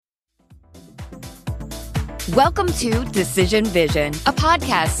Welcome to Decision Vision, a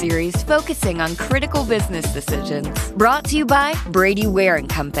podcast series focusing on critical business decisions. Brought to you by Brady Ware &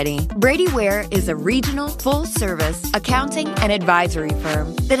 Company. Brady Ware is a regional, full-service accounting and advisory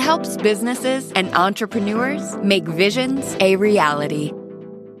firm that helps businesses and entrepreneurs make visions a reality.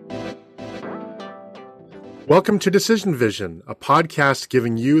 Welcome to Decision Vision, a podcast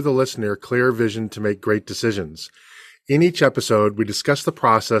giving you, the listener, clear vision to make great decisions. In each episode, we discuss the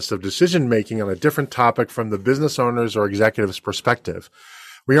process of decision-making on a different topic from the business owner's or executive's perspective.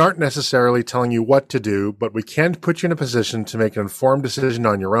 We aren't necessarily telling you what to do, but we can put you in a position to make an informed decision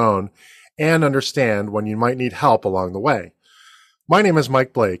on your own and understand when you might need help along the way. My name is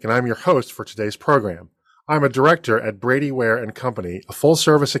Mike Blake, and I'm your host for today's program. I'm a director at Brady Ware & Company, a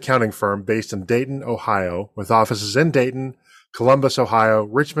full-service accounting firm based in Dayton, Ohio, with offices in Dayton, Columbus, Ohio,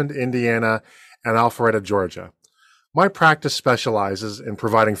 Richmond, Indiana, and Alpharetta, Georgia. My practice specializes in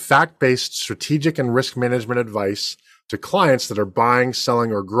providing fact-based strategic and risk management advice to clients that are buying,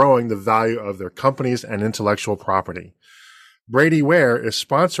 selling, or growing the value of their companies and intellectual property. Brady Ware is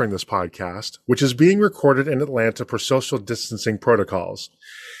sponsoring this podcast, which is being recorded in Atlanta per social distancing protocols.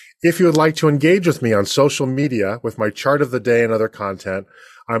 If you would like to engage with me on social media with my chart of the day and other content,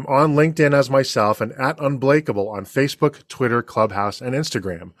 I'm on LinkedIn as myself and at Unblakeable on Facebook, Twitter, Clubhouse, and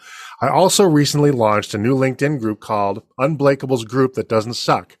Instagram. I also recently launched a new LinkedIn group called Unblakeable's Group That Doesn't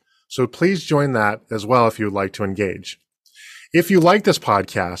Suck, so please join that as well if you would like to engage. If you like this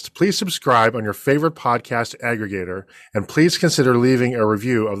podcast, please subscribe on your favorite podcast aggregator, and please consider leaving a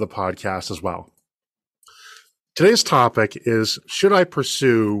review of the podcast as well. Today's topic is, should I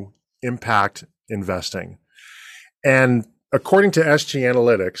pursue impact investing? And according to SG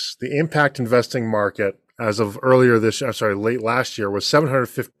Analytics, the impact investing market as of late last year was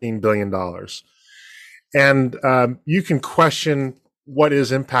 $715 billion. And you can question what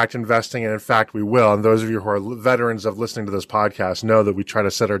is impact investing, and in fact, we will. And those of you who are veterans of listening to this podcast know that we try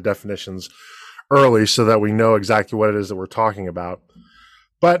to set our definitions early so that we know exactly what it is that we're talking about.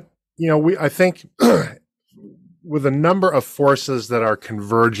 But, I think with a number of forces that are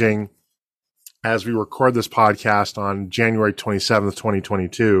converging as we record this podcast on January 27th,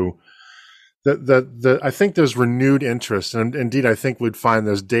 2022, I think there's renewed interest, and indeed I think we'd find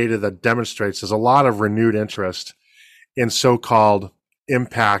there's data that demonstrates there's a lot of renewed interest in so-called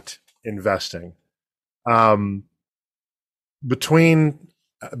impact investing. Between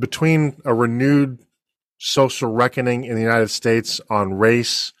a renewed social reckoning in the United States on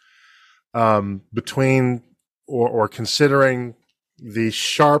race, between or considering the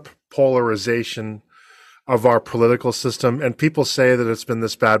sharp polarization of our political system, and people say that it's been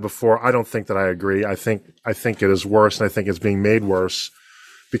this bad before. I don't think that I agree. I think it is worse, and I think it's being made worse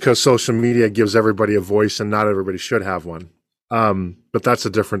because social media gives everybody a voice, and not everybody should have one. But that's a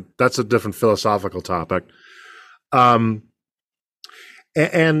different philosophical topic. In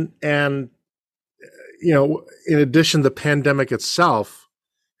addition, the pandemic itself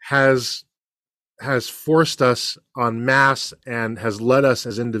has forced us en masse and has led us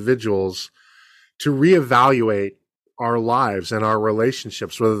as individuals to reevaluate our lives and our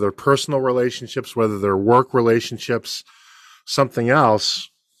relationships, whether they're personal relationships, whether they're work relationships, something else.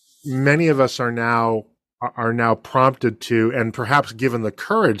 Many of us are now prompted to, and perhaps given the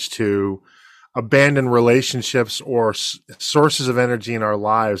courage to, abandon relationships or sources of energy in our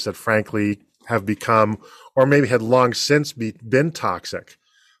lives that frankly have become, or maybe had long since been toxic,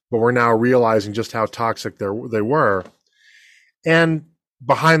 but we're now realizing just how toxic they were. And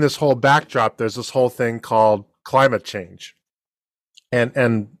behind this whole backdrop, there's this whole thing called climate change. And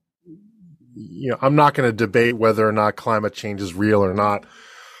I'm not going to debate whether or not climate change is real or not.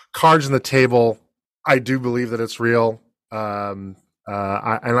 Cards on the table, I do believe that it's real. And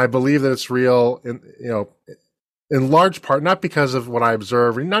I believe that it's real in large part, not because of what I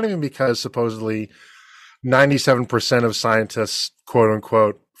observe, and not even because supposedly 97% of scientists, quote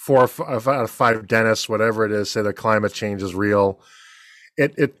unquote, 4 out of 5 dentists, whatever it is, say that climate change is real.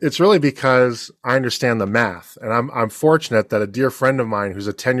 It's really because I understand the math, and I'm fortunate that a dear friend of mine who's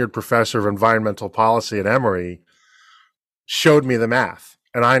a tenured professor of environmental policy at Emory showed me the math,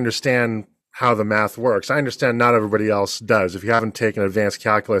 and I understand how the math works. I understand not everybody else does. If you haven't taken advanced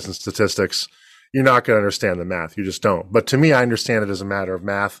calculus and statistics, you're not going to understand the math. You just don't. But to me, I understand it as a matter of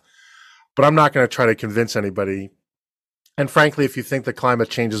math, but I'm not going to try to convince anybody. And frankly, if you think that climate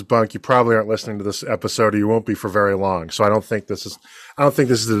change is bunk, you probably aren't listening to this episode, or you won't be for very long. So I don't think this is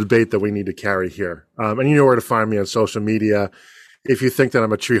the debate that we need to carry here. And you know where to find me on social media if you think that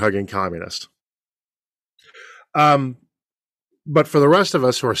I'm a tree-hugging communist. But for the rest of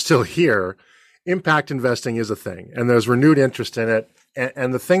us who are still here, impact investing is a thing, and there's renewed interest in it.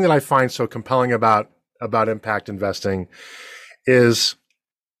 And the thing that I find so compelling about about impact investing is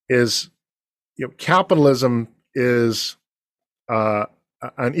capitalism is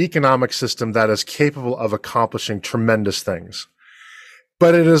an economic system that is capable of accomplishing tremendous things.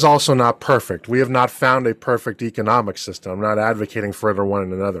 But it is also not perfect. We have not found a perfect economic system. I'm not advocating for either one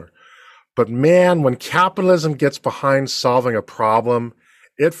and another. But man, when capitalism gets behind solving a problem,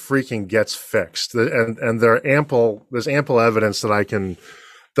 it freaking gets fixed. And there's ample evidence that I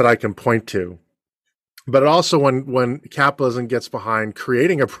can point to. But also when capitalism gets behind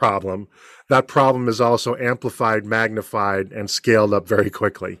creating a problem, that problem is also amplified, magnified, and scaled up very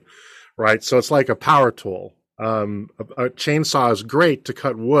quickly, right? So it's like a power tool. A chainsaw is great to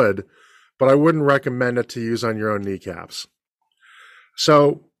cut wood, but I wouldn't recommend it to use on your own kneecaps.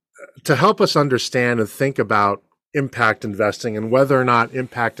 So to help us understand and think about impact investing and whether or not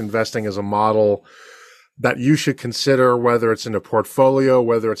impact investing is a model that you should consider, whether it's in a portfolio,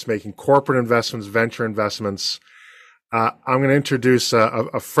 whether it's making corporate investments, venture investments, I'm going to introduce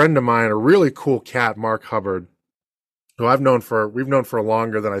a friend of mine, a really cool cat, Mark Hubbard, who we've known for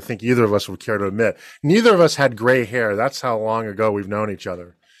longer than I think either of us would care to admit. Neither of us had gray hair. That's how long ago we've known each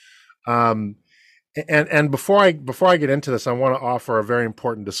other. And before I get into this, I want to offer a very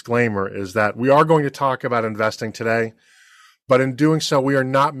important disclaimer: is that we are going to talk about investing today, but in doing so, we are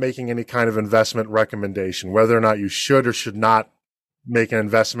not making any kind of investment recommendation, whether or not you should or should not make an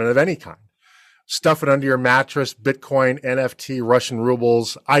investment of any kind. Stuff it under your mattress, Bitcoin, NFT, Russian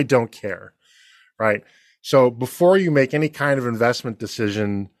rubles, I don't care, right? So before you make any kind of investment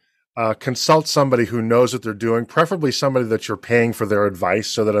decision, consult somebody who knows what they're doing, preferably somebody that you're paying for their advice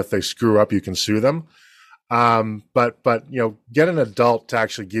so that if they screw up, you can sue them. But get an adult to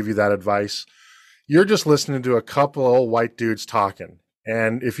actually give you that advice. You're just listening to a couple of old white dudes talking.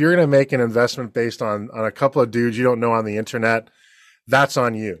 And if you're going to make an investment based on a couple of dudes you don't know on the internet, that's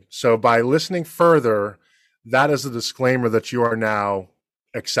on you. So by listening further, that is a disclaimer that you are now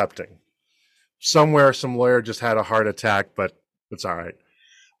accepting. Somewhere, some lawyer just had a heart attack, but it's all right.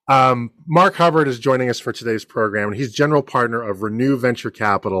 Mark Hubbard is joining us for today's program, and he's general partner of Renew Venture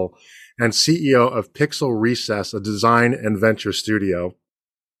Capital and CEO of Pixel Recess, a design and venture studio.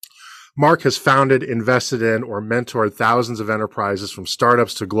 Mark has founded, invested in, or mentored thousands of enterprises from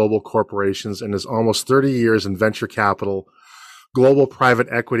startups to global corporations in his almost 30 years in venture capital, global private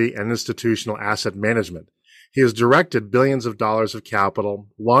equity, and institutional asset management. He has directed billions of dollars of capital,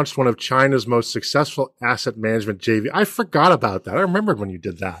 launched one of China's most successful asset management JV. I forgot about that. I remembered when you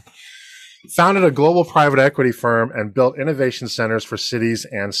did that. Founded a global private equity firm and built innovation centers for cities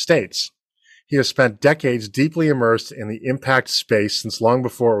and states. He has spent decades deeply immersed in the impact space since long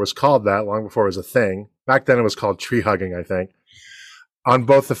before it was called that, long before it was a thing. Back then it was called tree hugging, I think, on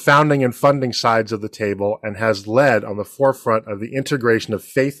both the founding and funding sides of the table, and has led on the forefront of the integration of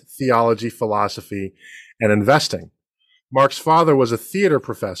faith, theology, philosophy, and investing. Mark's father was a theater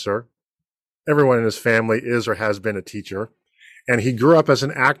professor. Everyone in his family is or has been a teacher. And he grew up as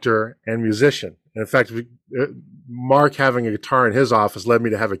an actor and musician. And in fact, Mark having a guitar in his office led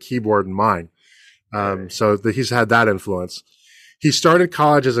me to have a keyboard in mine. So he's had that influence. He started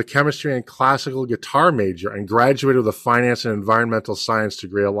college as a chemistry and classical guitar major and graduated with a finance and environmental science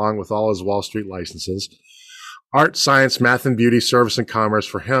degree along with all his Wall Street licenses. Art, science, math and beauty, service and commerce,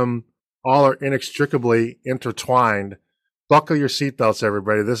 for him, all are inextricably intertwined. Buckle your seatbelts,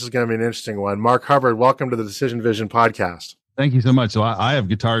 everybody. This is going to be an interesting one. Mark Hubbard, welcome to the Decision Vision podcast. Thank you so much. So I have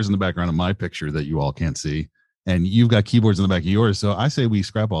guitars in the background of my picture that you all can't see, and you've got keyboards in the back of yours. So I say we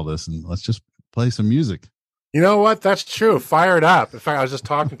scrap all this and let's just play some music. You know what? That's true. Fire it up. In fact, I was just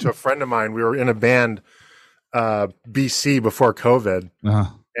talking to a friend of mine. We were in a band, BC, before COVID. Uh-huh.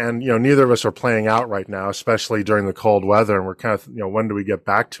 And, neither of us are playing out right now, especially during the cold weather. And we're kind of, when do we get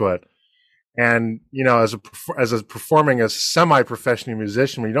back to it? And, as a performing as a semi-professional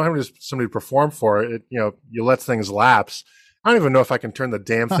musician, when you don't have somebody to perform for it, you let things lapse. I don't even know if I can turn the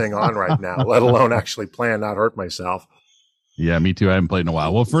damn thing on right now, let alone actually play and not hurt myself. Yeah, me too. I haven't played in a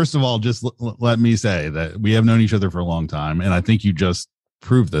while. Well, first of all, just let me say that we have known each other for a long time. And I think you just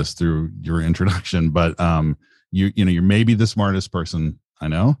proved this through your introduction, but, you're maybe the smartest person I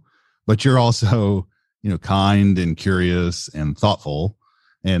know, but you're also, kind and curious and thoughtful.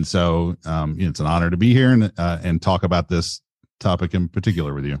 And so it's an honor to be here and talk about this topic in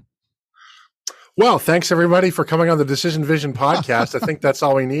particular with you. Well, thanks everybody for coming on the Decision Vision podcast. I think that's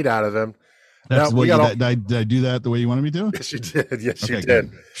all we need out of him. That's what did I do that the way you wanted me to? Yes, you did. Yes, okay, you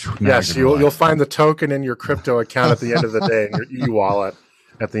did. Yes, you'll find the token in your crypto account at the end of the day, in your e-wallet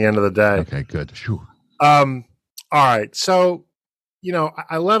at the end of the day. Okay, good. All right. So,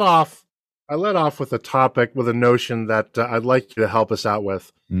 I let off I led off with a topic with a notion that I'd like you to help us out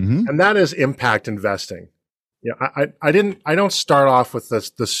with, and that is impact investing. I don't start off with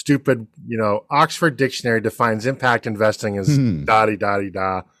the stupid, Oxford Dictionary defines impact investing as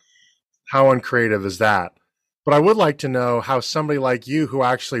da-di-da-di-da. How uncreative is that? But I would like to know how somebody like you who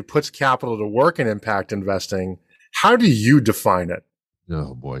actually puts capital to work in impact investing, how do you define it?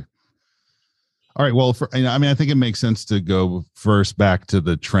 Oh boy. All right. Well, I think it makes sense to go first back to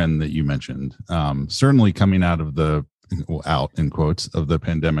the trend that you mentioned. Certainly coming out of out in quotes of the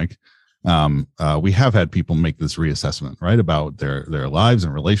pandemic, we have had people make this reassessment, right, about their lives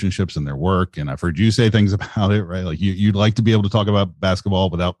and relationships and their work. And I've heard you say things about it, right? Like you'd like to be able to talk about basketball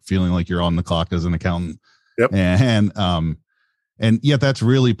without feeling like you're on the clock as an accountant. Yep. And yet that's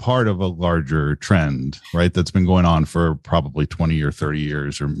really part of a larger trend, right? That's been going on for probably 20 or 30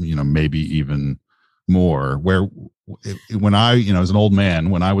 years, or, maybe even more, where when I, as an old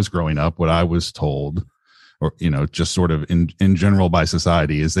man, when I was growing up, what I was told, or, just sort of in general by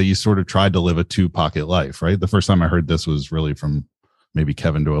society, is that you sort of tried to live a two-pocket life, right? The first time I heard this was really from maybe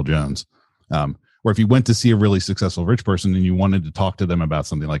Kevin Doyle Jones, where if you went to see a really successful rich person and you wanted to talk to them about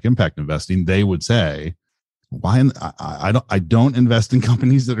something like impact investing, they would say, why I don't invest in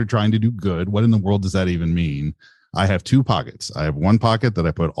companies that are trying to do good. What in the world does that even mean? I have two pockets. I have one pocket that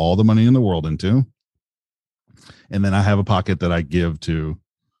I put all the money in the world into, and then I have a pocket that I give to,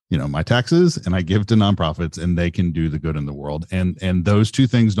 my taxes, and I give to nonprofits, and they can do the good in the world. And those two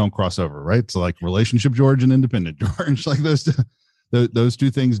things don't cross over, right? So like relationship George and independent George, like those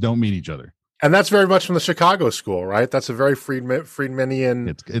two things don't meet each other. And that's very much from the Chicago school, right? That's a very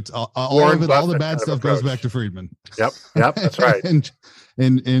Friedmanian. It's all of it. All the bad stuff goes back to Friedman. Yep, that's right.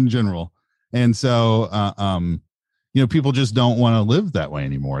 in general, and so people just don't want to live that way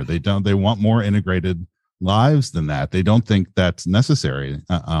anymore. They don't. They want more integrated lives than that. They don't think that's necessary.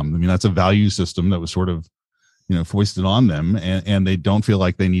 That's a value system that was sort of foisted on them, and they don't feel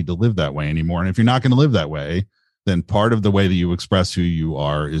like they need to live that way anymore. And if you're not going to live that way, then part of the way that you express who you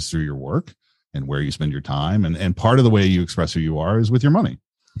are is through your work and where you spend your time. And part of the way you express who you are is with your money.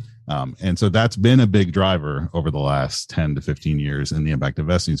 And so that's been a big driver over the last 10 to 15 years in the impact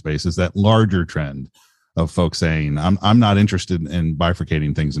investing space, is that larger trend of folks saying, I'm not interested in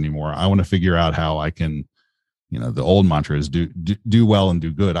bifurcating things anymore. I want to figure out how I can, the old mantra is do well and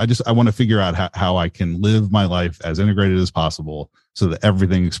do good. I want to figure out how I can live my life as integrated as possible so that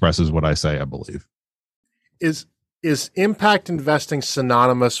everything expresses what I say I believe. Is impact investing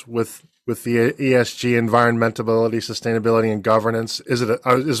synonymous with the ESG, environmentability, sustainability, and governance?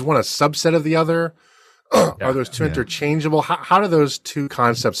 Is one a subset of the other? Are those two interchangeable? How do those two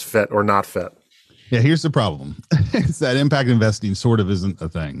concepts fit or not fit? Yeah, here's the problem. It's that impact investing sort of isn't a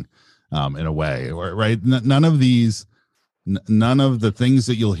thing, in a way, right? None of the things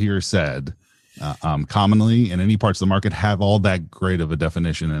that you'll hear said commonly in any parts of the market have all that great of a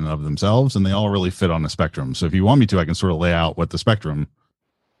definition in and of themselves, and they all really fit on a spectrum. So if you want me to, I can sort of lay out what the spectrum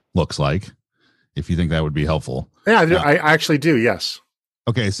looks like, if you think that would be helpful. Yeah, I actually do. Yes.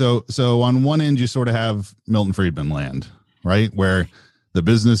 Okay. So on one end, you sort of have Milton Friedman land, right? Where the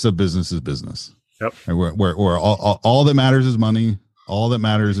business of business is business. Yep. Where all that matters is money. All that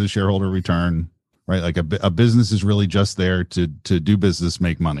matters is shareholder return, right? Like a business is really just there to do business,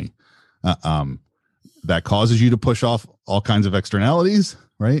 make money. That causes you to push off all kinds of externalities,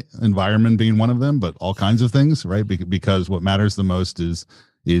 right? Environment being one of them, but all kinds of things, right? Because what matters the most is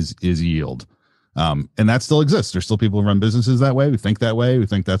yield. And that still exists. There's still people who run businesses that way. We think that way. We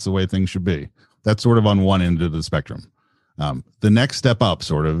think that's the way things should be. That's sort of on one end of the spectrum. The next step up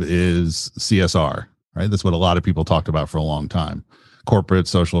sort of is CSR, right? That's what a lot of people talked about for a long time. Corporate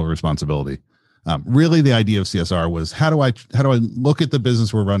social responsibility. Really, the idea of CSR was how do I look at the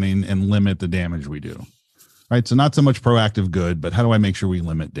business we're running and limit the damage we do, right? So not so much proactive good, but how do I make sure we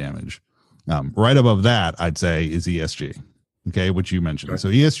limit damage? Right above that, I'd say, is ESG, okay, which you mentioned. So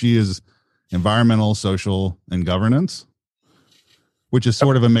ESG is environmental, social, and governance, which is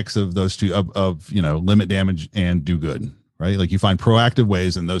sort of a mix of those two of limit damage and do good, right? Like you find proactive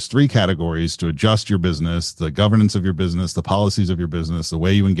ways in those three categories to adjust your business, the governance of your business, the policies of your business, the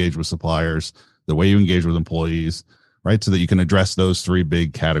way you engage with suppliers, the way you engage with employees, right? So that you can address those three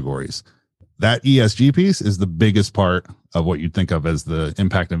big categories. That ESG piece is the biggest part of what you'd think of as the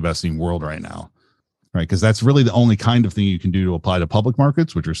impact investing world right now, right? Because that's really the only kind of thing you can do to apply to public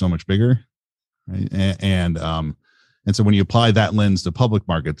markets, which are so much bigger, right? And so when you apply that lens to public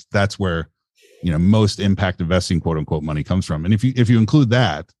markets, that's where most impact investing, quote unquote, money comes from. And if you include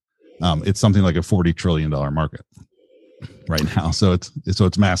that, it's something like a $40 trillion market right now. So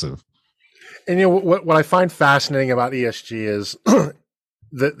it's massive. And what I find fascinating about ESG is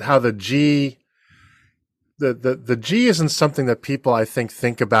how the G, the G isn't something that people, I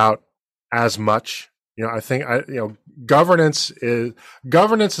think about as much. Governance is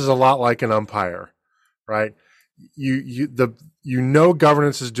a lot like an umpire, right?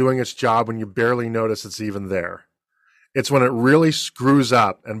 Governance is doing its job when you barely notice it's even there. It's when it really screws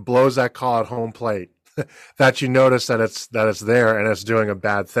up and blows that call at home plate that you notice that it's there and it's doing a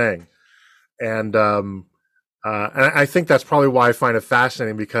bad thing. And I think that's probably why I find it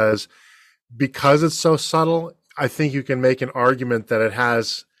fascinating, because it's so subtle. I think you can make an argument that it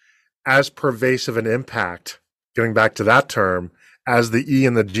has as pervasive an impact, getting back to that term, as the E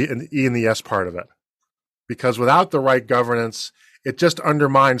and the G and the E and the S part of it. Because without the right governance, it just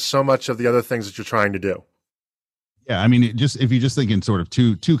undermines so much of the other things that you're trying to do. Yeah, I mean, if you just think in sort of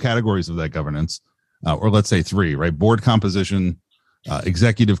two categories of that governance, or let's say three, right? Board composition,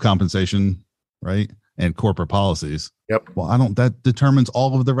 executive compensation, right, and corporate policies. Yep. Well, that determines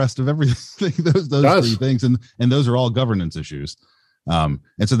all of the rest of everything. those three things, and those are all governance issues. And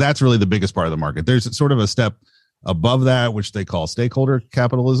so that's really the biggest part of the market. There's sort of a step above that, which they call stakeholder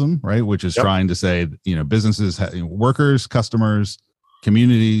capitalism, right? Which is trying to say, businesses, workers, customers,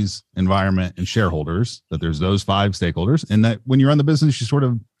 communities, environment, and shareholders, that there's those five stakeholders. And that when you run the business, you sort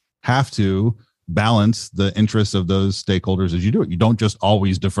of have to balance the interests of those stakeholders as you do it. You don't just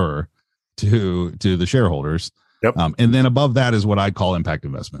always defer to the shareholders. Yep. And then above that is what I call impact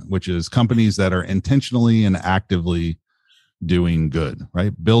investment, which is companies that are intentionally and actively doing good,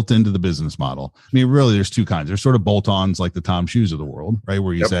 right? Built into the business model. I mean, really, there's two kinds. There's sort of bolt-ons like the Tom Shoes of the world, right?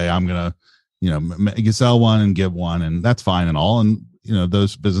 Where you say, I'm going to, you sell one and give one, and that's fine and all. And,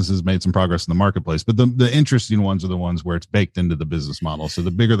 those businesses made some progress in the marketplace. But the interesting ones are the ones where it's baked into the business model. So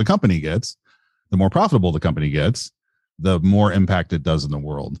the bigger the company gets, the more profitable the company gets, the more impact it does in the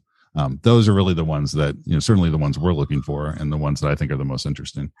world. Those are really the ones that, certainly the ones we're looking for, and the ones that I think are the most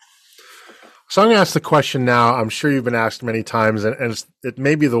interesting. So I'm going to ask the question now. I'm sure you've been asked many times, and it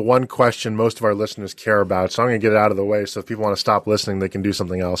may be the one question most of our listeners care about. So I'm going to get it out of the way. So if people want to stop listening, they can do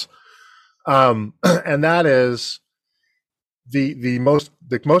something else. And that is the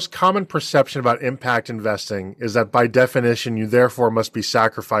most common perception about impact investing is that by definition, you therefore must be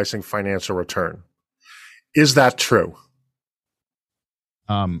sacrificing financial return. Is that true?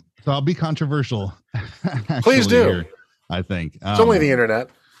 So I'll be controversial. Please do. Here, I think it's only the internet.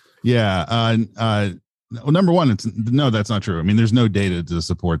 Yeah. Well, number one, that's not true. I mean, there's no data to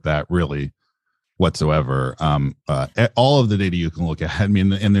support that really whatsoever. All of the data you can look at, I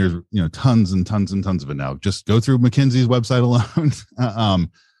mean, and there's, tons and tons and tons of it now. Just go through McKinsey's website alone.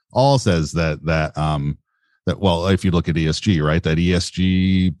 All says that, well, if you look at ESG, right, that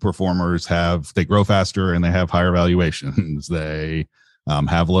ESG performers they grow faster and they have higher valuations. They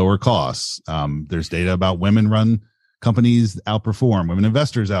have lower costs. There's data about women-run companies outperform, women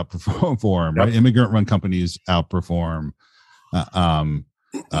investors outperform, right? Immigrant-run companies outperform.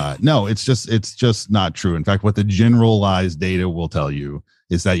 No, it's just not true. In fact, what the generalized data will tell you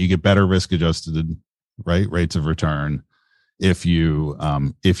is that you get better risk-adjusted, right, rates of return if you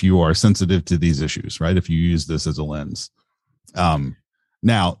are sensitive to these issues, right? If you use this as a lens.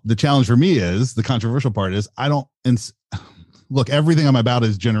 Now, the challenge for me is, the controversial part is, look, everything I'm about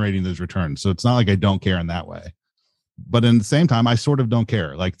is generating those returns. So it's not like I don't care in that way. But in the same time, I sort of don't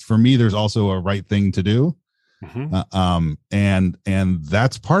care. Like, for me, there's also a right thing to do. Mm-hmm. And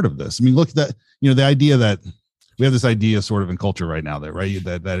that's part of this. I mean, look, that, the idea that we have this idea sort of in culture right now that, right,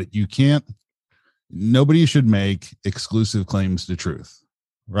 that you can't, nobody should make exclusive claims to truth,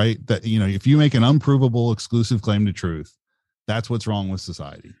 right? That, if you make an unprovable exclusive claim to truth, that's what's wrong with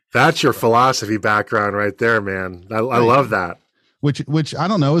society. That's your philosophy background right there, man. I love that. Which I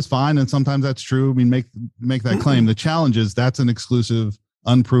don't know is fine, and sometimes that's true. I mean, make that claim. The challenge is that's an exclusive,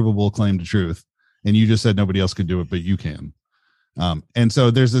 unprovable claim to truth, and you just said nobody else could do it, but you can. And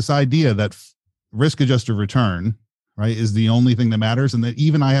so there's this idea that risk-adjusted return, right, is the only thing that matters, and that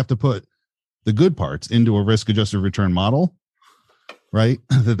even I have to put the good parts into a risk-adjusted return model, right?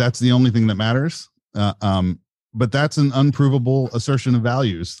 That's the only thing that matters. But that's an unprovable assertion of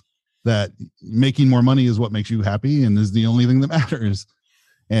values, that making more money is what makes you happy and is the only thing that matters.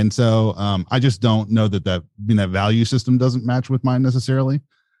 And so I just don't know that value system doesn't match with mine necessarily,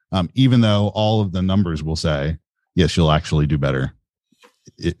 even though all of the numbers will say, yes, you'll actually do better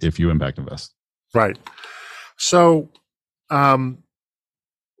if you impact invest. Right. So, so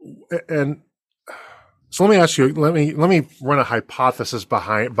let me ask you, let me run a hypothesis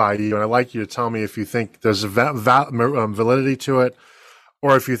by you, and I'd like you to tell me if you think there's a validity to it,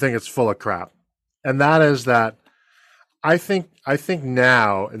 or if you think it's full of crap. And that is that I think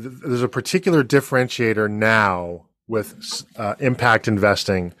now there's a particular differentiator now impact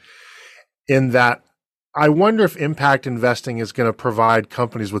investing, in that I wonder if impact investing is going to provide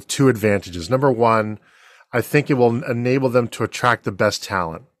companies with two advantages. Number one, I think it will enable them to attract the best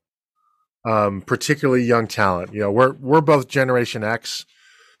talent, particularly young talent. You know, we're both Generation X.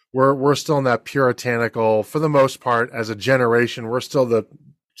 We're still in that puritanical, for the most part, as a generation. We're still the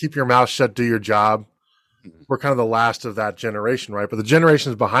keep your mouth shut, do your job. We're kind of the last of that generation, right? But the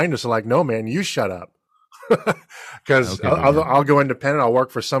generations behind us are like, no, man, you shut up, because I'll go independent. I'll work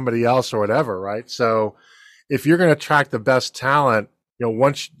for somebody else or whatever, right? So if you're going to attract the best talent, you know,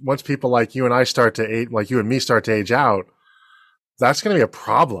 once people like you and I start to age, like you and me start to age out, that's going to be a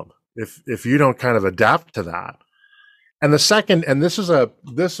problem if you don't kind of adapt to that. And the second, and this was a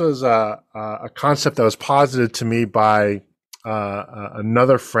concept that was posited to me by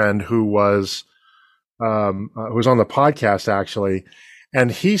another friend who was on the podcast actually,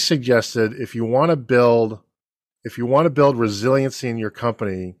 and he suggested if you want to build resiliency in your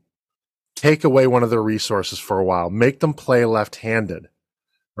company, take away one of their resources for a while, make them play left-handed,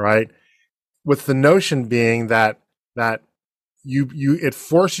 right? With the notion being that it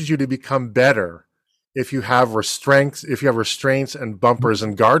forces you to become better if you have restraints and bumpers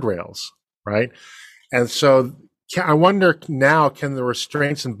and guardrails, right? And so I wonder now, can the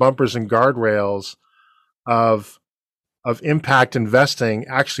restraints and bumpers and guardrails of impact investing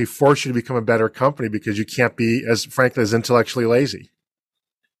actually force you to become a better company because you can't be as intellectually lazy?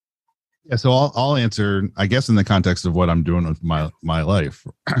 Yeah, so I'll answer, I guess, in the context of what I'm doing with my life,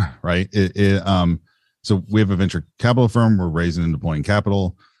 right? So we have a venture capital firm. We're raising and deploying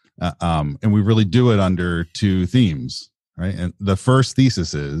capital, and we really do it under two themes, right? And the first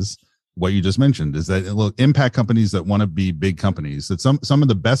thesis is what you just mentioned, is that, look, impact companies that want to be big companies, that some of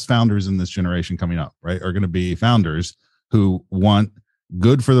the best founders in this generation coming up, right, are going to be founders who want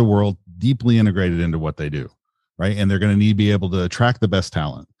good for the world, deeply integrated into what they do, right? And they're going to need to be able to attract the best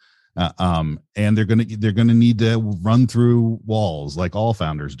talent. And they're going to need to run through walls like all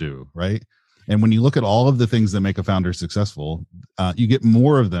founders do, right? And when you look at all of the things that make a founder successful, you get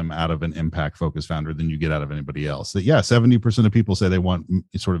more of them out of an impact focused founder than you get out of anybody else. That 70% of people say they want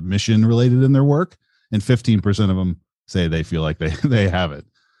sort of mission related in their work, and 15% of them say they feel like they have it.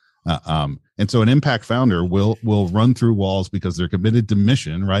 And so an impact founder will run through walls because they're committed to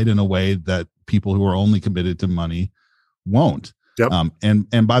mission, right, in a way that people who are only committed to money won't. Yep.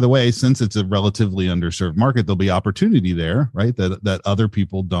 And by the way, since it's a relatively underserved market, there'll be opportunity there, right, that other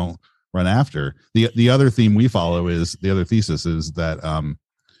people don't run after. The other theme we follow is, the other thesis is that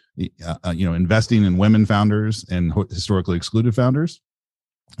investing in women founders and historically excluded founders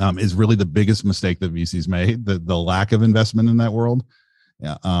is really the biggest mistake that VCs made. The lack of investment in that world,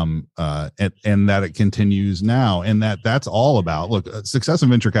 and that it continues now, and that's all about, look, success in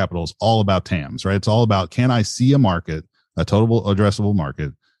venture capital is all about TAMs, right? It's all about, can I see a market, a total addressable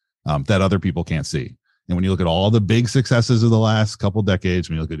market that other people can't see? And when you look at all the big successes of the last couple decades,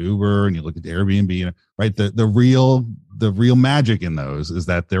 when you look at Uber and you look at Airbnb, right, the real magic in those is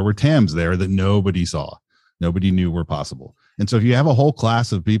that there were TAMs there that nobody saw, nobody knew were possible. And so if you have a whole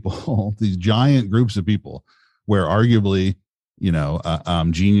class of people, these giant groups of people, where arguably,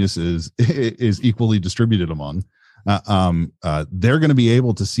 genius is equally distributed among, they're going to be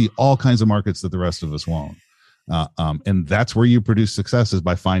able to see all kinds of markets that the rest of us won't. And that's where you produce success, is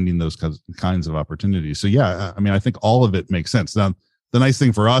by finding those kinds of opportunities. So yeah, I mean, I think all of it makes sense. Now, the nice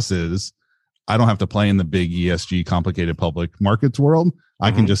thing for us is I don't have to play in the big ESG complicated public markets world. Mm-hmm.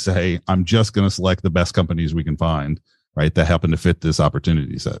 I can just say, I'm just going to select the best companies we can find, right, that happen to fit this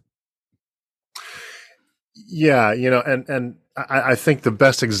opportunity set. Yeah, and I think the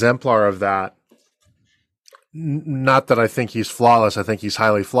best exemplar of that, not that I think he's flawless, I think he's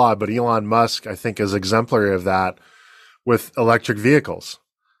highly flawed, but Elon Musk, I think, is exemplary of that with electric vehicles.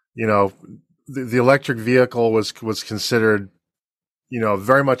 The electric vehicle was considered,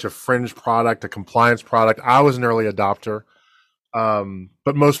 very much a fringe product, a compliance product. I was an early adopter,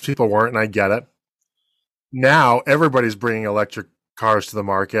 but most people weren't, and I get it. Now everybody's bringing electric cars to the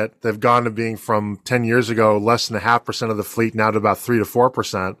market. They've gone to being, from 10 years ago, less than 0.5% of the fleet, now to about 3 to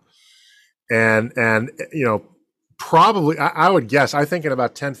 4%. And probably, I would guess, I think in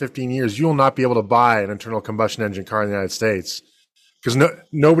about 10, 15 years, you will not be able to buy an internal combustion engine car in the United States, because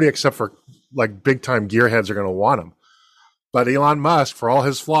nobody except for like big time gearheads are going to want them. But Elon Musk, for all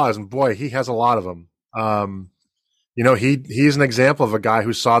his flaws, and boy, he has a lot of them. He's an example of a guy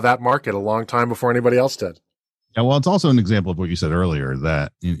who saw that market a long time before anybody else did. Yeah, well, it's also an example of what you said earlier,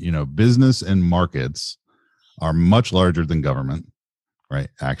 that business and markets are much larger than government, right?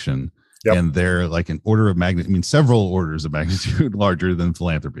 Action. Yep. And they're like an order of magnitude, several orders of magnitude larger than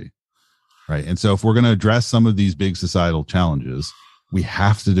philanthropy, Right. And so if we're going to address some of these big societal challenges, we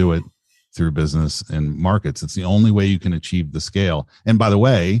have to do it through business and markets. It's the only way you can achieve the scale. And by the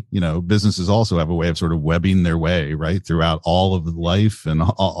way, businesses also have a way of sort of webbing their way right throughout all of life and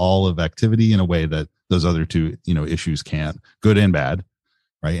all of activity in a way that those other two, issues can't, good and bad.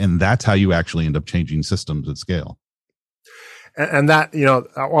 Right. And that's how you actually end up changing systems at scale. And that,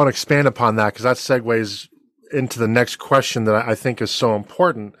 I want to expand upon that because that segues into the next question that I think is so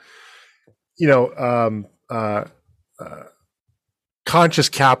important. Conscious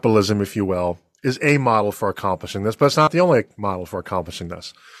capitalism, if you will, is a model for accomplishing this, but it's not the only model for accomplishing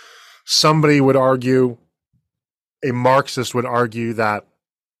this. Somebody would argue, a Marxist would argue that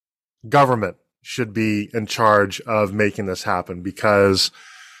government should be in charge of making this happen because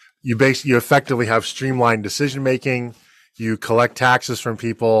you effectively have streamlined decision making. You collect taxes from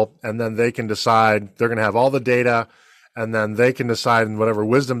people, and then they can decide they're going to have all the data, and then they can decide in whatever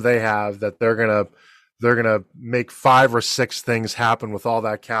wisdom they have that they're going to make 5 or 6 things happen with all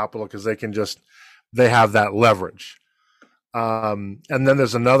that capital because they have that leverage. And then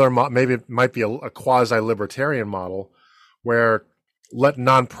there's another, maybe it might be a quasi-libertarian model where let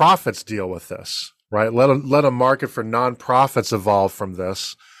nonprofits deal with this, right? Let a market for nonprofits evolve from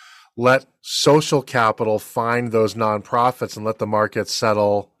this. Let social capital find those nonprofits and let the market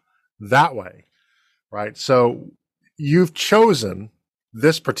settle that way, right? So you've chosen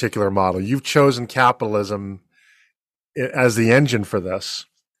this particular model. You've chosen capitalism as the engine for this.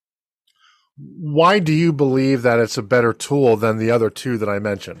 Why do you believe that it's a better tool than the other two that I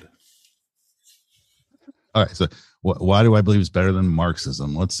mentioned? All right. So why do I believe it's better than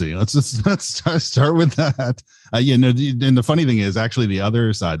Marxism? Let's see. Let's start with that. And the funny thing is actually the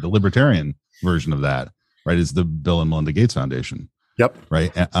other side, the libertarian version of that, right, is the Bill and Melinda Gates Foundation. Yep.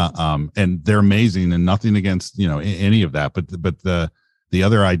 Right. And they're amazing and nothing against, any of that. But the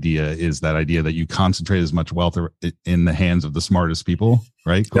other idea is that idea that you concentrate as much wealth in the hands of the smartest people,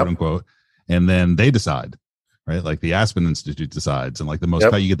 right? Quote unquote. And then they decide, right? Like the Aspen Institute decides, and like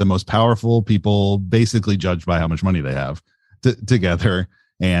you get the most powerful people basically judged by how much money they have together.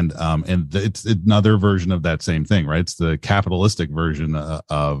 And it's another version of that same thing, right? It's the capitalistic version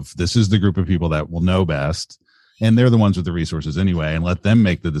of this is the group of people that will know best. And they're the ones with the resources anyway, and let them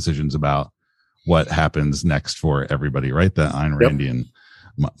make the decisions about what happens next for everybody, right? The Ayn Randian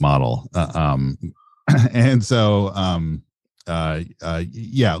model. And so,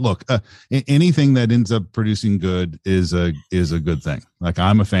 look, anything that ends up producing good is a good thing. Like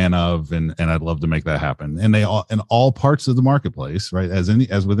I'm a fan of, and I'd love to make that happen. And they all, in all parts of the marketplace, right? As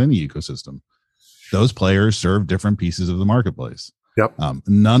with any ecosystem, those players serve different pieces of the marketplace. Yep.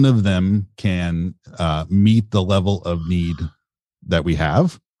 None of them can meet the level of need that we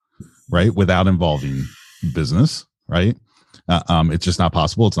have, right, without involving business, right? It's just not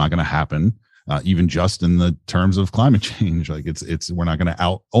possible. It's not going to happen, even just in the terms of climate change. Like we're not going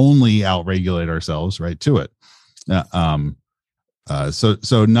to out-regulate ourselves, right, to it.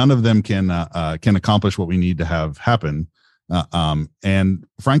 So none of them can accomplish what we need to have happen. And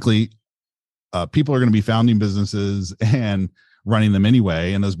frankly, people are going to be founding businesses and running them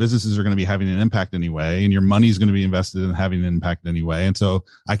anyway, and those businesses are going to be having an impact anyway, and your money is going to be invested in having an impact anyway. And so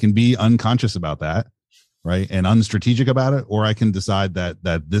I can be unconscious about that, right, and unstrategic about it, or I can decide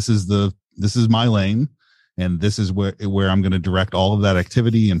that this is my lane, and this is where I'm going to direct all of that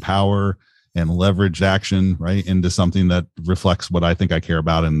activity and power and leveraged action, right, into something that reflects what I think I care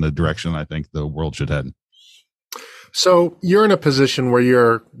about and the direction I think the world should head. So you're in a position where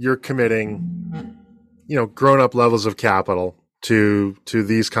you're committing, grown-up levels of capital to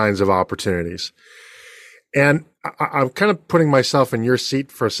these kinds of opportunities. And I'm kind of putting myself in your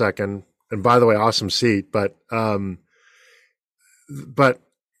seat for a second. And by the way, awesome seat, but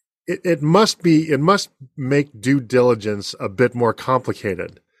it must make due diligence a bit more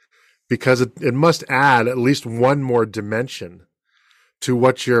complicated, because it must add at least one more dimension to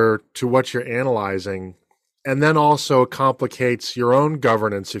what you're analyzing, and then also complicates your own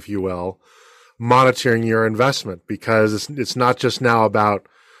governance, if you will, monitoring your investment, because it's not just now about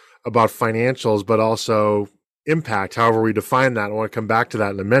financials, but also impact, however we define that. I want to come back to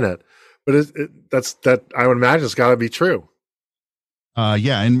that in a minute, but that's I would imagine it's got to be true.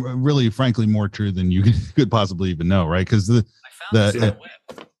 And really, frankly, more true than you could possibly even know, right? Because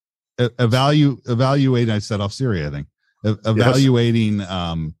evaluating, I set off Siri, I think, evaluating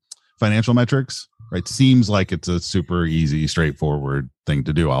financial metrics, right, seems like it's a super easy, straightforward thing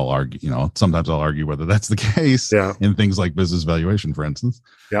to do. I'll argue, sometimes I'll argue whether that's the case in things like business valuation, for instance.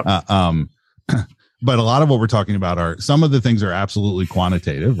 Yep. But a lot of what we're talking about are some of the things are absolutely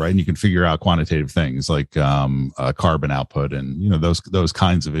quantitative, right? And you can figure out quantitative things like carbon output and those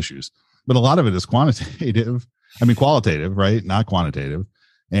kinds of issues. but a lot of it is qualitative, right? Not quantitative.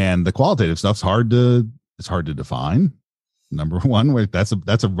 And the qualitative stuff's hard to define. Number one, that's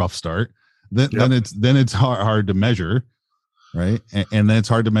a rough start. Then it's hard to measure, right? And then it's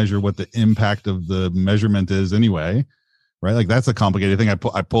hard to measure what the impact of the measurement is anyway, right? Like that's a complicated thing. I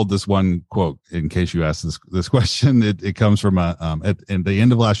pulled this one quote in case you asked this question. It comes from at the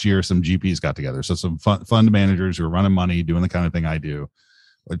end of last year, some GPs got together. So some fund managers who are running money, doing the kind of thing I do,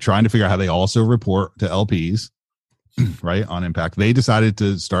 trying to figure out how they also report to LPs, right, on impact. They decided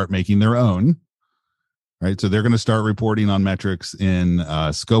to start making their own. Right. So they're going to start reporting on metrics in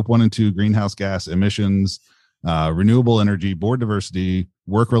scope 1 and 2 greenhouse gas emissions, renewable energy, board diversity,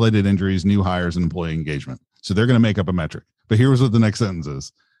 work-related injuries, new hires, and employee engagement. So they're going to make up a metric. But here's what the next sentence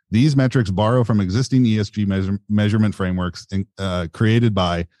is. These metrics borrow from existing ESG measurement frameworks created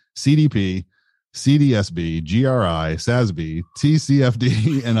by CDP, CDSB, GRI, SASB,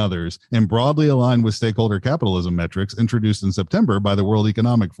 TCFD, and others, and broadly aligned with stakeholder capitalism metrics introduced in September by the World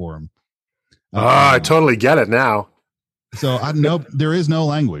Economic Forum. I totally get it now. So I know there is no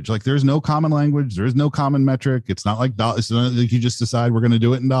language. Like there's no common language. There is no common metric. It's not like it's not like you just decide we're going to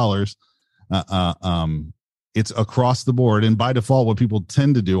do it in dollars. It's across the board. And by default, what people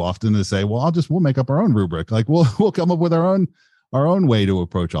tend to do often is say, well, we'll make up our own rubric. Like we'll come up with our own way to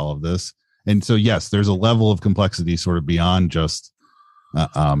approach all of this. And so, yes, there's a level of complexity sort of beyond just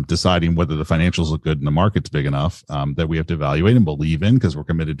deciding whether the financials look good and the market's big enough that we have to evaluate and believe in because we're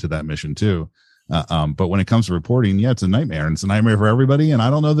committed to that mission too. But when it comes to reporting, yeah, it's a nightmare, and it's a nightmare for everybody. And I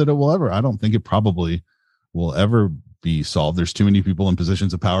don't know that I don't think it probably will ever be solved. There's too many people in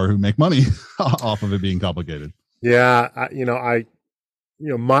positions of power who make money off of it being complicated. Yeah.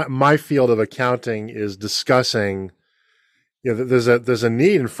 My field of accounting is discussing, there's a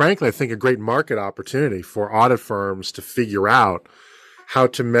need, and frankly, I think a great market opportunity for audit firms to figure out how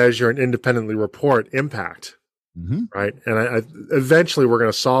to measure and independently report impact. Mm-hmm. Right. And eventually we're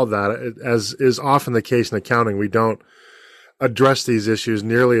going to solve that. As is often the case in accounting, we don't address these issues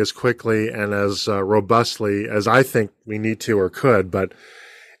nearly as quickly and as robustly as I think we need to or could. But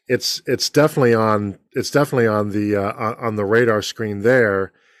it's definitely on the radar screen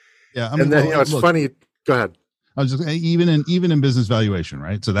there. Yeah. And then it's funny. Go ahead. I was just even in business valuation,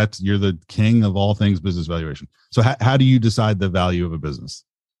 right? So you're the king of all things business valuation. So how do you decide the value of a business?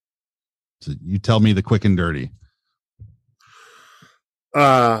 So you tell me the quick and dirty.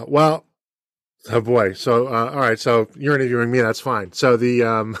 Well, oh boy. So, all right. So you're interviewing me. That's fine. So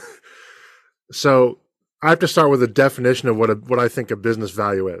so I have to start with a definition of what I think a business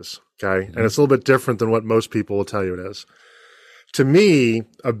value is. Okay. Mm-hmm. And it's a little bit different than what most people will tell you it is. To me,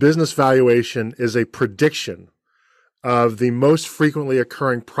 a business valuation is a prediction of the most frequently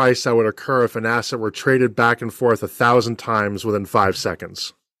occurring price that would occur if an asset were traded back and forth 1,000 times within 5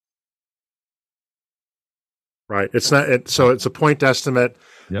 seconds. Right. So it's a point estimate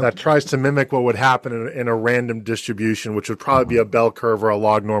that tries to mimic what would happen in a random distribution, which would probably be a bell curve or a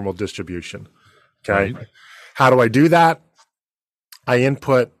log normal distribution. Okay. Right. How do I do that? I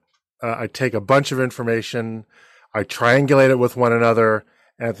take a bunch of information, I triangulate it with one another,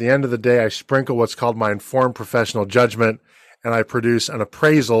 and at the end of the day, I sprinkle what's called my informed professional judgment, and I produce an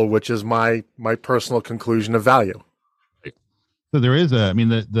appraisal, which is my personal conclusion of value. So there is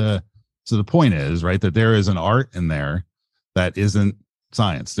so the point is, right, that there is an art in there that isn't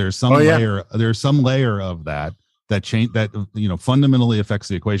science. There's some layer. There's some layer of that fundamentally affects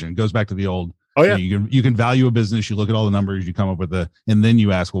the equation. It goes back to the old. Oh yeah. You can value a business. You look at all the numbers. You come up with and then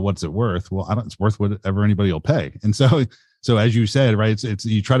you ask, well, what's it worth? Well, it's worth whatever anybody will pay. And so as you said, right, it's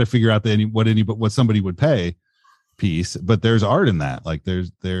you try to figure out what somebody would pay piece, but there's art in that. Like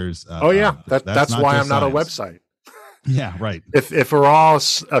there's. That's why I'm not a website. Yeah, right. If we're all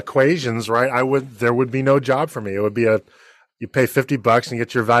equations, right, there would be no job for me. It would be you pay $50 and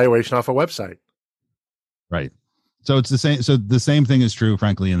get your valuation off a website. Right. So it's the same. So the same thing is true,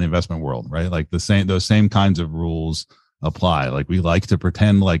 frankly, in the investment world, right? Like those same kinds of rules apply. Like we like to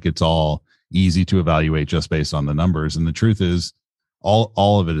pretend like it's all easy to evaluate just based on the numbers. And the truth is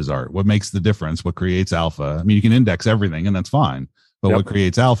all of it is art. What makes the difference, what creates alpha? I mean, you can index everything and that's fine, but what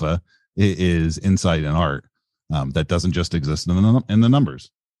creates alpha is insight and art. That doesn't just exist in the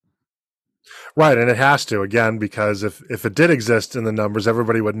numbers. Right. And it has to, again, because if it did exist in the numbers,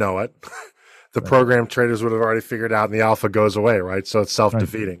 everybody would know it. The program traders would have already figured out and the alpha goes away, right? So it's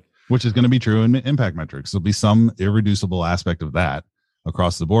self-defeating. Right. Which is going to be true in impact metrics. There'll be some irreducible aspect of that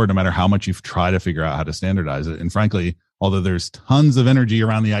across the board, no matter how much you try to figure out how to standardize it. And frankly, although there's tons of energy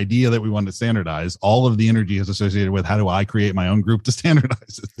around the idea that we want to standardize, all of the energy is associated with how do I create my own group to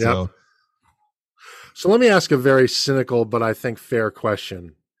standardize it. Yep. So let me ask a very cynical, but I think fair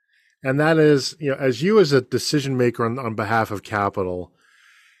question. And that is, as you as a decision maker on behalf of capital,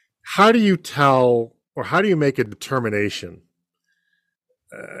 how do you tell or how do you make a determination?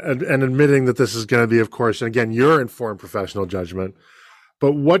 And admitting that this is going to be, of course, and again, your informed professional judgment,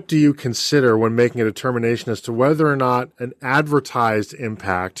 but what do you consider when making a determination as to whether or not an advertised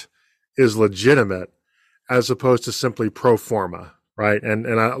impact is legitimate as opposed to simply pro forma, right? And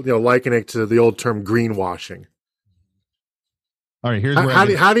I liken it to the old term greenwashing. All right, here's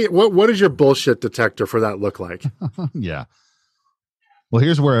what does your bullshit detector for that look like? Yeah. Well,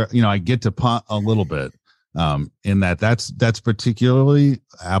 here's where I get to punt a little bit, in that's particularly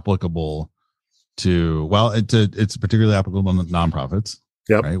applicable to it's particularly applicable to nonprofits,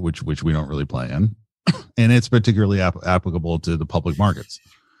 yep. Right? Which we don't really play in, and it's particularly applicable to the public markets,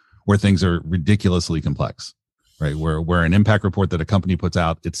 where things are ridiculously complex, right? Where an impact report that a company puts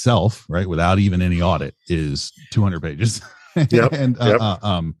out itself, right, without even any audit, is 200 pages. Yep.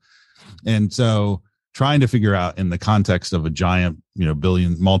 And so trying to figure out in the context of a giant,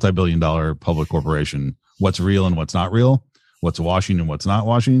 multi-billion-dollar public corporation, what's real and what's not real, what's washing and what's not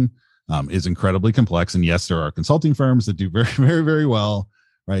washing, is incredibly complex. And yes, there are consulting firms that do very, very, very well,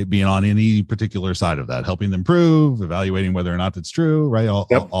 right? Being on any particular side of that, helping them prove, evaluating whether or not that's true, right?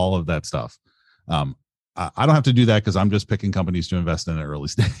 All of that stuff. I don't have to do that because I'm just picking companies to invest in at an early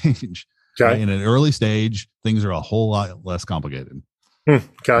stage. Okay. Right? In an early stage, things are a whole lot less complicated.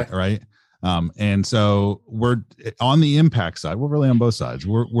 Okay. Right. And so we're on the impact side. We're really on both sides.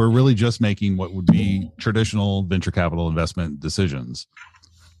 We're really just making what would be traditional venture capital investment decisions.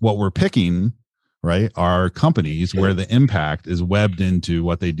 What we're picking, right, are companies where the impact is webbed into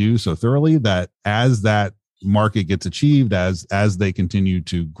what they do so thoroughly that as that market gets achieved, as they continue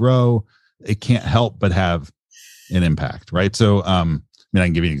to grow, it can't help but have an impact, right? So, I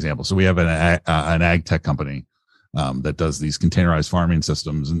can give you an example. So we have an ag tech company that does these containerized farming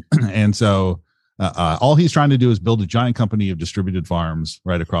systems, and so all he's trying to do is build a giant company of distributed farms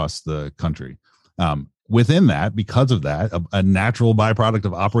right across the country. Within that, because of that, a natural byproduct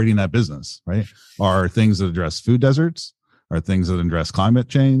of operating that business, right, are things that address food deserts, are things that address climate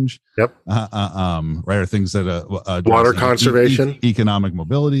change. Yep. Right, are things that address water conservation, economic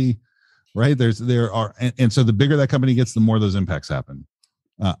mobility. Right. There are, and so the bigger that company gets, the more those impacts happen.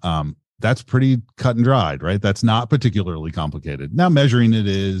 That's pretty cut and dried, right? That's not particularly complicated. Now measuring it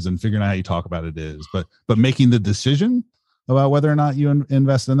is, and figuring out how you talk about it is, but making the decision about whether or not you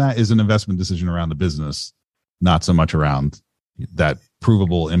invest in that is an investment decision around the business, not so much around that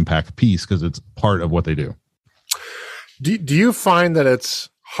provable impact piece, because it's part of what they do. Do you find that it's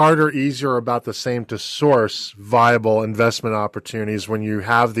harder, easier, about the same to source viable investment opportunities when you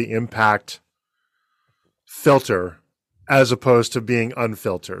have the impact filter as opposed to being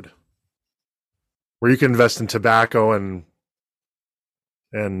unfiltered, where you can invest in tobacco and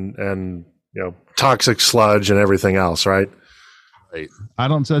toxic sludge and everything else, right? Right.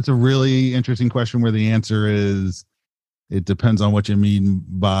 So that's a really interesting question where the answer is it depends on what you mean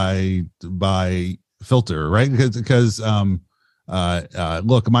by filter, right? Because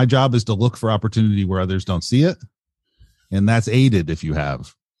look, my job is to look for opportunity where others don't see it, and that's aided if you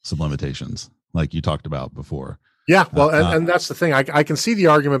have some limitations, like you talked about before. Yeah, well, and that's the thing. I can see the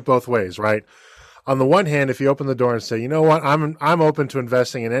argument both ways, right? On the one hand, if you open the door and say, you know what, I'm open to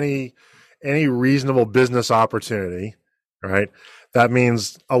investing in any reasonable business opportunity, right? That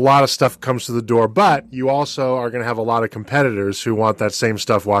means a lot of stuff comes to the door, but you also are going to have a lot of competitors who want that same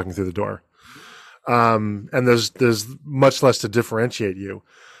stuff walking through the door. And there's much less to differentiate you.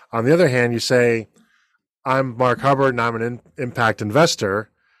 On the other hand, you say, I'm Mark Hubbard and I'm an impact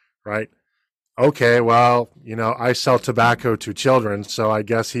investor, right? Okay, well, I sell tobacco to children, so I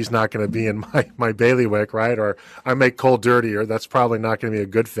guess he's not going to be in my bailiwick, right? Or I make coal dirtier. That's probably not going to be a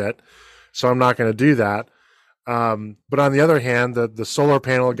good fit. So I'm not going to do that. But on the other hand, the solar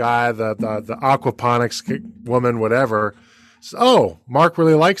panel guy, the aquaponics woman, whatever, oh, Mark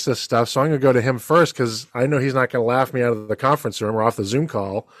really likes this stuff, so I'm going to go to him first because I know he's not going to laugh me out of the conference room or off the Zoom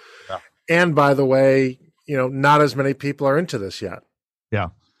call. Yeah. And by the way, not as many people are into this yet. Yeah.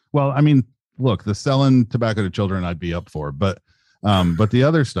 Well, I mean, look, the selling tobacco to children I'd be up for, but the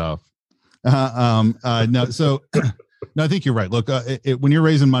other stuff, no. So no, I think you're right. Look, when you're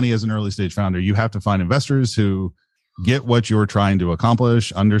raising money as an early stage founder, you have to find investors who get what you're trying to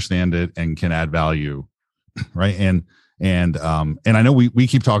accomplish, understand it, and can add value, right? And I know we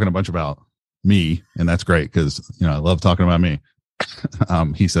keep talking a bunch about me, and that's great because I love talking about me.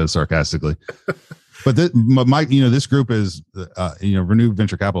 He says sarcastically. But this group is, Renewed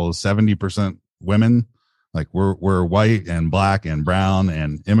Venture Capital is 70% women. Like we're white and black and brown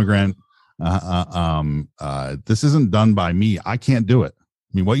and immigrant. This isn't done by me. I can't do it.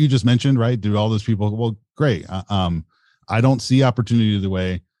 mean, what you just mentioned, right? Do all those people, well, great. I don't see opportunity the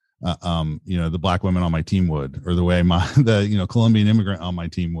way, the black women on my team would, or the way the Colombian immigrant on my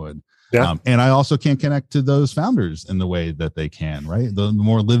team would. Yeah. And I also can't connect to those founders in the way that they can, right? The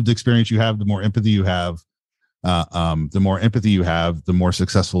more lived experience you have, the more empathy you have, the more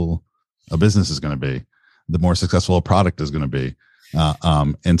successful a business is going to be, the more successful a product is going to be.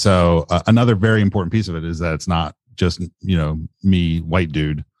 And so another very important piece of it is that it's not just, me, white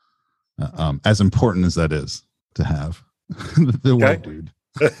dude, as important as that is to have the white dude.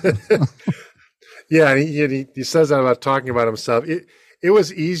 Yeah. And he says that about talking about himself. It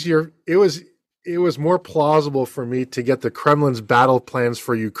was easier. It was more plausible for me to get the Kremlin's battle plans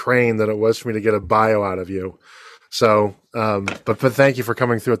for Ukraine than it was for me to get a bio out of you. So, but thank you for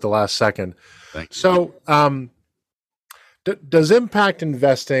coming through at the last second. Thank you. So, does impact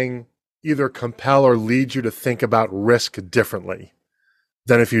investing either compel or lead you to think about risk differently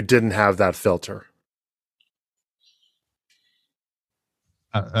than if you didn't have that filter?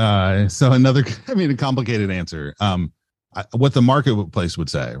 So a complicated answer. What the marketplace would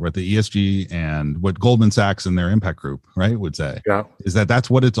say, what the ESG and what Goldman Sachs and their impact group, right, would say, is that's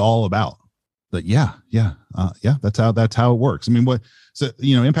what it's all about. But that's how it works. I mean,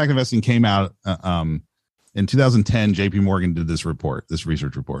 impact investing came out in 2010. JP Morgan did this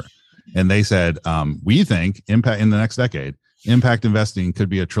research report, and they said, we think impact in the next decade, impact investing could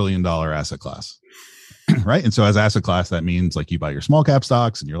be $1 trillion asset class. Right. And so as asset class, that means like you buy your small cap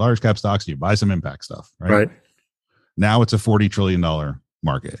stocks and your large cap stocks, and you buy some impact stuff. Right. Now it's a $40 trillion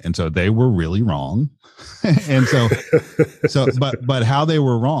market. And so they were really wrong. And but how they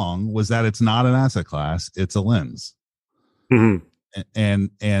were wrong was that it's not an asset class, it's a lens. Mm-hmm.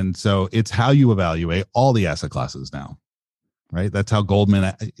 And so it's how you evaluate all the asset classes now. Right. That's how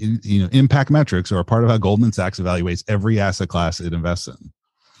Goldman, impact metrics are a part of how Goldman Sachs evaluates every asset class it invests in.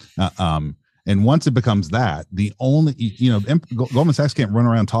 And once it becomes that, the only, Goldman Sachs can't run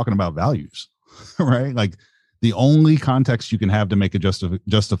around talking about values, right? Like the only context you can have to make a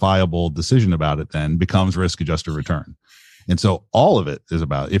justifiable decision about it then becomes risk adjusted return. And so all of it is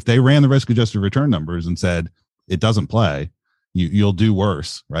about, if they ran the risk adjusted return numbers and said it doesn't play, you'll do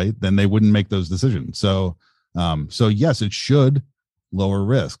worse, right? Then they wouldn't make those decisions. So yes, it should lower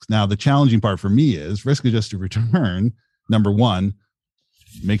risks. Now, the challenging part for me is risk adjusted return, number one,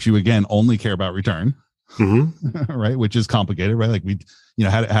 makes you again only care about return, right? Which is complicated, right? Like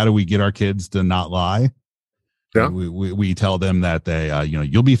how do we get our kids to not lie? Yeah, we tell them that they,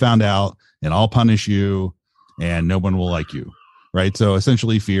 you'll be found out, and I'll punish you, and no one will like you, right? So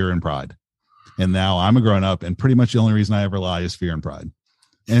essentially, fear and pride. And now I'm a grown up, and pretty much the only reason I ever lie is fear and pride.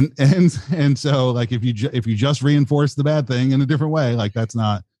 And so like if you just reinforce the bad thing in a different way, like that's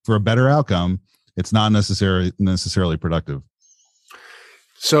not for a better outcome. It's not necessarily productive.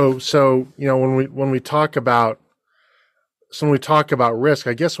 So when we talk about risk,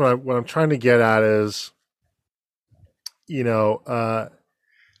 I guess what I'm trying to get at is,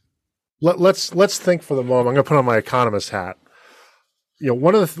 let's think for the moment. I'm going to put on my economist hat.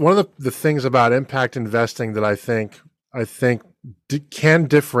 One of the things about impact investing that I think can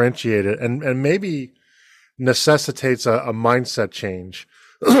differentiate it and maybe necessitates a mindset change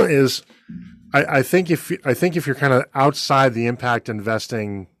is. I think if you're kind of outside the impact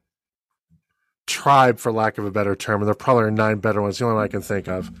investing tribe, for lack of a better term, and there probably are 9 better ones, the only one I can think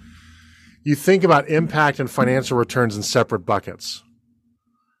of, you think about impact and financial returns in separate buckets.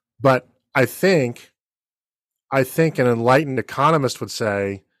 But I think an enlightened economist would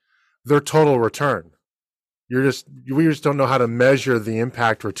say they're total return. We just don't know how to measure the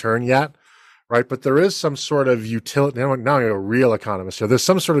impact return yet. Right, but there is some sort of utility. Now I'm a real economist here. There's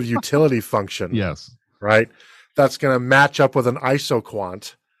some sort of utility function. Yes. Right, that's going to match up with an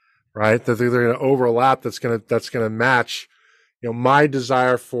isoquant. Right, that they're going to overlap. That's going to match, my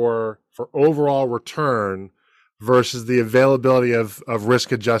desire for overall return versus the availability of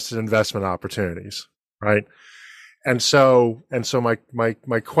risk adjusted investment opportunities. Right, and so my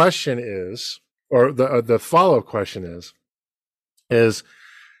question is, or the follow-up question is.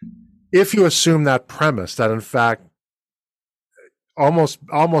 If you assume that premise, that in fact,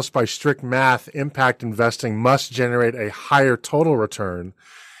 almost by strict math, impact investing must generate a higher total return,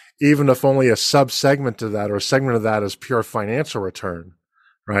 even if only a subsegment of that or a segment of that is pure financial return,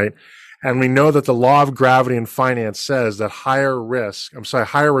 right? And we know that the law of gravity in finance says that higher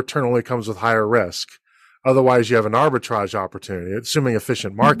return only comes with higher risk. Otherwise, you have an arbitrage opportunity, assuming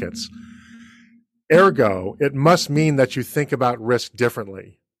efficient markets. Ergo, it must mean that you think about risk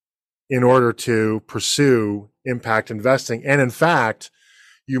differently in order to pursue impact investing. And in fact,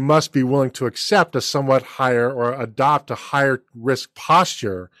 you must be willing to accept a somewhat higher or adopt a higher risk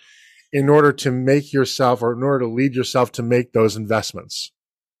posture in order to make yourself, or in order to lead yourself to make those investments.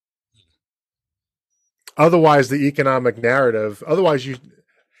 Otherwise, the economic narrative, it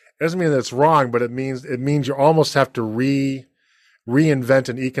doesn't mean that it's wrong, but it means you almost have to reinvent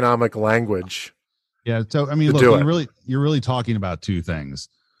an economic language. Yeah. So, I mean, look, you're really talking about two things.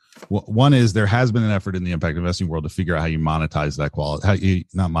 One is there has been an effort in the impact investing world to figure out how you monetize that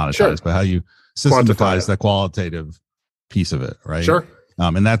but how you systematize that qualitative piece of it, right? Sure.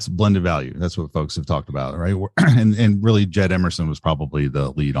 And that's blended value. That's what folks have talked about, right? And really, Jed Emerson was probably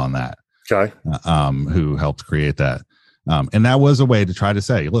the lead on that. Okay. Who helped create that. And that was a way to try to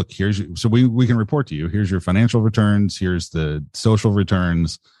say, look, we can report to you, here's your financial returns, here's the social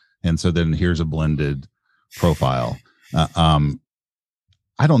returns. And so then here's a blended profile.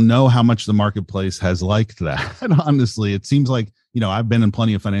 I don't know how much the marketplace has liked that. Honestly, it seems like, I've been in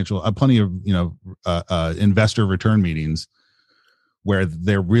plenty of investor return meetings where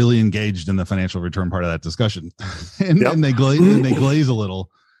they're really engaged in the financial return part of that discussion, and they glaze a little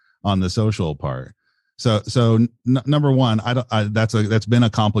on the social part. So number one, that's been a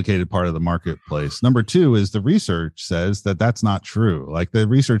complicated part of the marketplace. Number two is the research says that that's not true. Like, the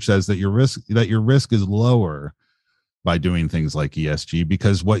research says that your risk is lower by doing things like ESG,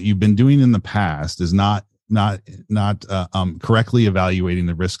 because what you've been doing in the past is not correctly evaluating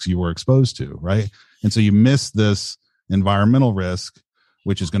the risks you were exposed to, right? And so you miss this environmental risk,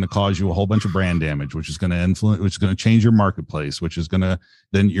 which is going to cause you a whole bunch of brand damage, which is going to change your marketplace,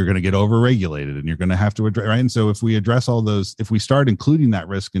 then you're going to get overregulated, and you're going to have to address, right? And so if we address all those, if we start including that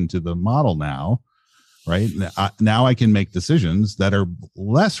risk into the model now, right, now I can make decisions that are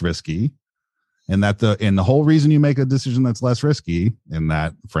less risky. And the whole reason you make a decision that's less risky in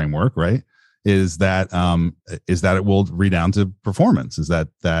that framework, right, is that it will redound to performance. Is that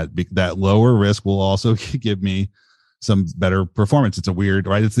lower risk will also give me some better performance. It's a weird,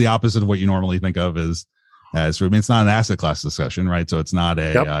 right? It's the opposite of what you normally think of as it's not an asset class discussion, right? So it's not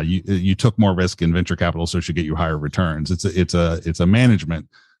you took more risk in venture capital, so it should get you higher returns. It's a management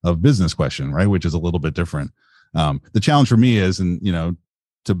of business question, right? Which is a little bit different. The challenge for me is, and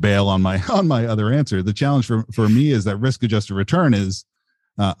to bail on my other answer, the challenge for me is that risk adjusted return is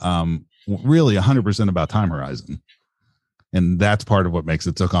really 100% about time horizon. And that's part of what makes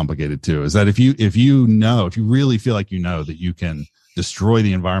it so complicated too, is that if you really feel like that you can destroy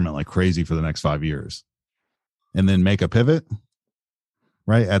the environment like crazy for the next 5 years and then make a pivot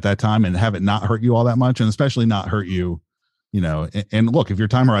right at that time and have it not hurt you all that much, and especially not hurt you, and look, if your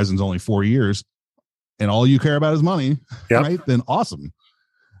time horizon is only 4 years and all you care about is money, right, then awesome.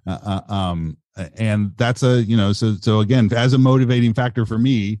 And that's so again, as a motivating factor for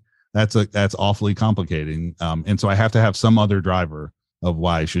me, that's awfully complicating. And so I have to have some other driver of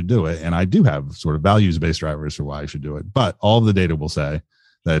why I should do it. And I do have sort of values-based drivers for why I should do it. But all of the data will say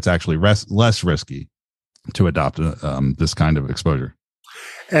that it's actually less risky to adopt this kind of exposure.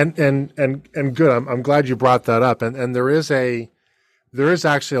 And good. I'm glad you brought that up. And there is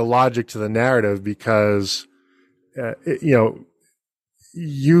actually a logic to the narrative, because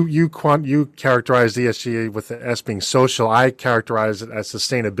you characterize ESG with the S being social. I characterize it as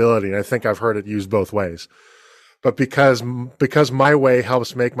sustainability. And I think I've heard it used both ways. But because my way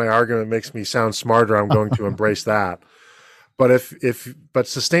helps make my argument, makes me sound smarter, I'm going to embrace that. But but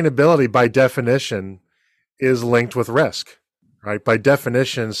sustainability by definition is linked with risk, right? By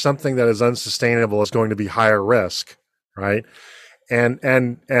definition, something that is unsustainable is going to be higher risk, right? And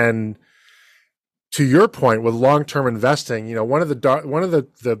to your point with long-term investing, one of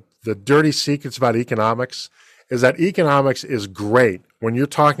the dirty secrets about economics is that economics is great when you're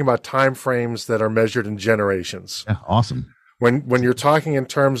talking about time frames that are measured in generations. Yeah, awesome. When you're talking in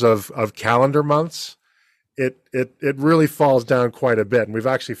terms of calendar months, it really falls down quite a bit. And we've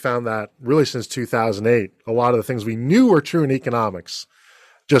actually found that really since 2008, a lot of the things we knew were true in economics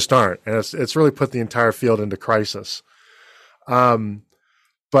just aren't. And it's really put the entire field into crisis.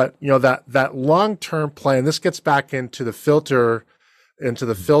 But that long-term plan, this gets back into the filter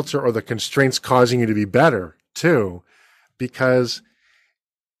or the constraints causing you to be better too, because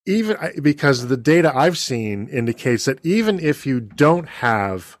the data I've seen indicates that even if you don't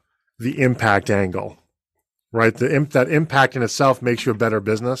have the impact angle, right, that impact in itself makes you a better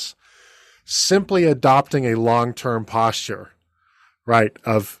business, simply adopting a long-term posture, right,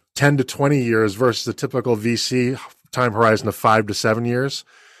 of 10 to 20 years versus the typical VC time horizon of 5 to 7 years.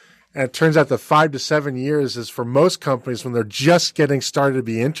 And it turns out that 5 to 7 years is for most companies when they're just getting started to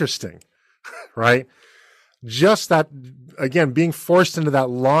be interesting, right? Just that, again, being forced into that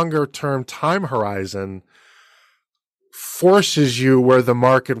longer term time horizon forces you where the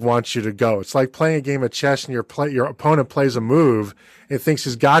market wants you to go. It's like playing a game of chess and your opponent plays a move and thinks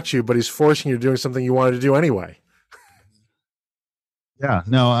he's got you, but he's forcing you to doing something you wanted to do anyway. Yeah,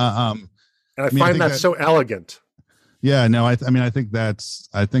 no, and I find that so elegant. Yeah, no, I think that's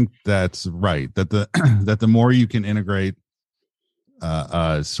right. That the more you can integrate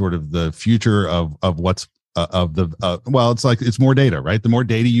sort of the future of what's it's like it's more data, right? The more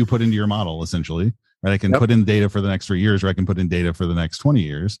data you put into your model, essentially, right? I can put in data for the next 3 years, or I can put in data for the next 20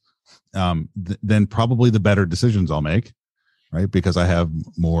 years. Then probably the better decisions I'll make, right? Because I have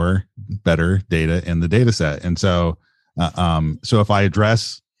more better data in the data set. And so if I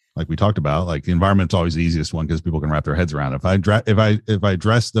address, like we talked about, like the environment's always the easiest one because people can wrap their heads around it. If I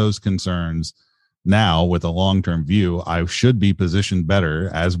address those concerns now with a long-term view, I should be positioned better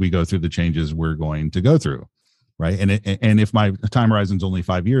as we go through the changes we're going to go through, right? And if my time horizon's only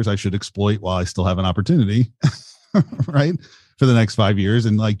 5 years, I should exploit while I still have an opportunity, right, for the next 5 years,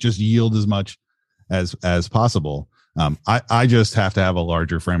 and like just yield as much as possible. I just have to have a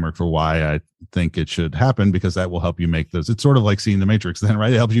larger framework for why I think it should happen, because that will help you make those. It's sort of like seeing the Matrix then,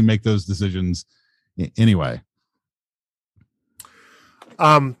 right? It helps you make those decisions anyway.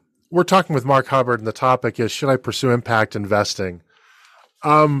 We're talking with Mark Hubbard, and the topic is, should I pursue impact investing?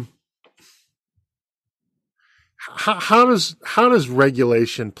 How does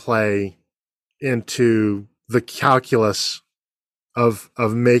regulation play into the calculus of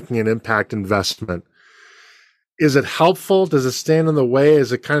making an impact investment? Is it helpful? Does it stand in the way?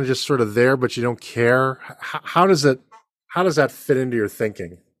 Is it kind of just sort of there, but you don't care? How does that fit into your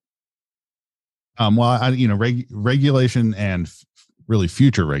thinking? Regulation and really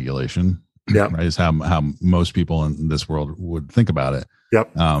future regulation, right, is how most people in this world would think about it.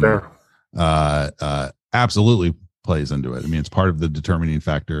 Yep. Absolutely plays into it. I mean, it's part of the determining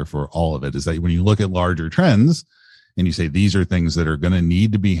factor for all of it, is that when you look at larger trends and you say these are things that are going to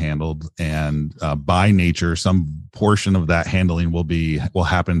need to be handled, and by nature, some portion of that handling will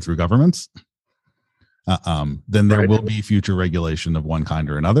happen through governments, then there will be future regulation of one kind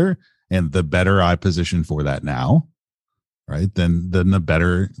or another. And the better I position for that now, right, then the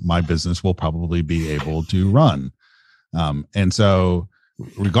better my business will probably be able to run. And so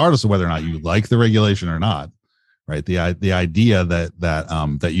regardless of whether or not you like the regulation or not, right, the idea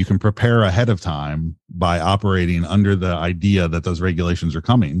that you can prepare ahead of time by operating under the idea that those regulations are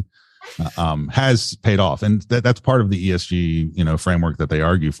coming has paid off. And that's part of the ESG, framework that they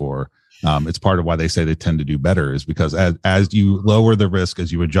argue for. It's part of why they say they tend to do better, is because as you lower the risk,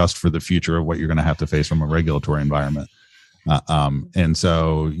 as you adjust for the future of what you're going to have to face from a regulatory environment. And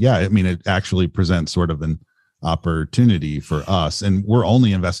so, it actually presents sort of an opportunity for us, and we're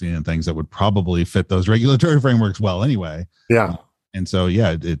only investing in things that would probably fit those regulatory frameworks well anyway. Yeah. And so,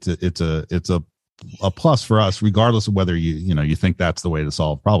 it's a plus for us, regardless of whether you think that's the way to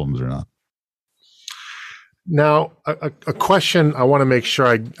solve problems or not. Now, a question I want to make sure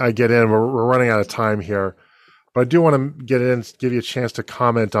I get in. We're running out of time here, but I do want to get in, give you a chance to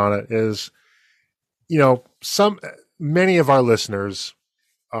comment on it. Is, many of our listeners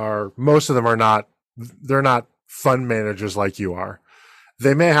most of them are not. They're not fund managers like you are.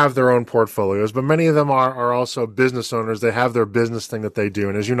 They may have their own portfolios, but many of them are also business owners. They have their business thing that they do.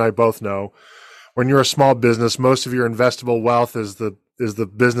 And as you and I both know, when you're a small business, most of your investable wealth is the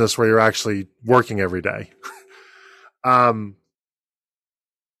business where you're actually working every day.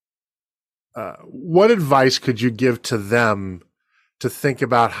 What advice could you give to them to think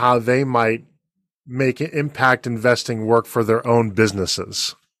about how they might make impact investing work for their own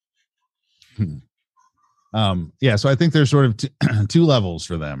businesses? So I think there's sort of two levels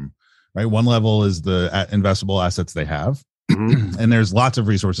for them, right? One level is the investable assets they have, and there's lots of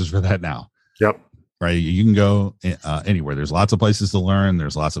resources for that now. Yep. Right. You can go anywhere. There's lots of places to learn.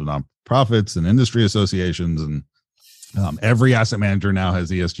 There's lots of nonprofits and industry associations, and every asset manager now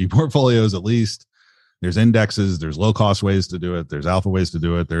has ESG portfolios, at least. There's indexes. There's low cost ways to do it. There's alpha ways to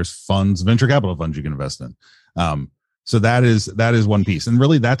do it. There's funds, venture capital funds you can invest in. So that is one piece, and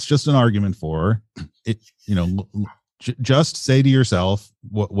really that's just an argument for it. Just say to yourself,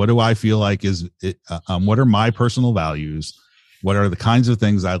 what do I feel like is it? What are my personal values? What are the kinds of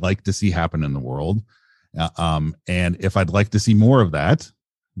things I'd like to see happen in the world? And if I'd like to see more of that,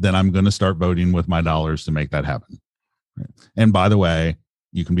 then I'm going to start voting with my dollars to make that happen. Right? And by the way,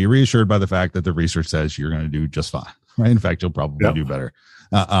 you can be reassured by the fact that the research says you're going to do just fine. Right? In fact, you'll probably do better.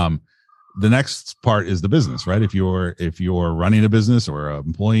 The next part is the business, right? If you're running a business or an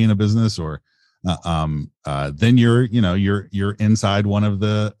employee in a business, or then you're inside one of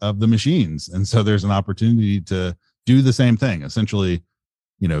the machines, and so there's an opportunity to do the same thing. Essentially,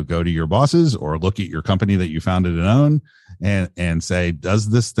 go to your bosses or look at your company that you founded and own and say, does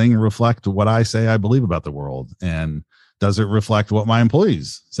this thing reflect what I say I believe about the world? And does it reflect what my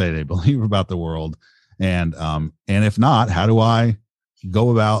employees say they believe about the world? And if not, how do I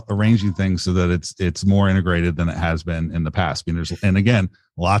go about arranging things so that it's more integrated than it has been in the past? And again,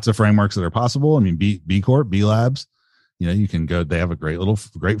 lots of frameworks that are possible. I mean, B Corp, B Labs, you can go, they have a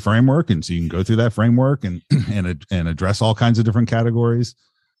great framework. And so you can go through that framework and address all kinds of different categories.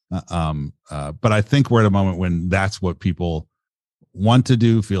 But I think we're at a moment when that's what people want to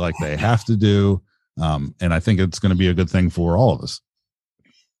do, feel like they have to do. And I think it's going to be a good thing for all of us.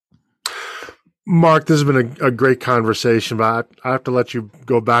 Mark, this has been a great conversation, but I have to let you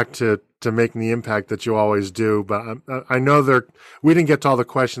go back to making the impact that you always do. But I know we didn't get to all the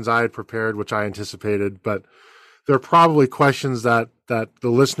questions I had prepared, which I anticipated, but there are probably questions that the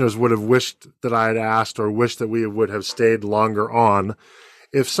listeners would have wished that I had asked or wished that we would have stayed longer on.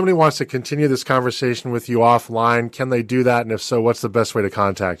 If somebody wants to continue this conversation with you offline, can they do that? And if so, what's the best way to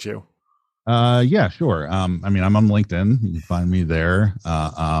contact you? Yeah, sure. I mean, I'm on LinkedIn. You can find me there.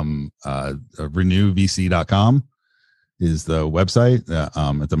 RenewVC.com is the website.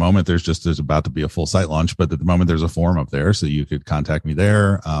 At the moment, there's about to be a full site launch, but at the moment there's a forum up there, so you could contact me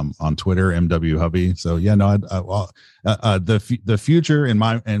there. On Twitter, MW Hubby. So yeah, no, the future in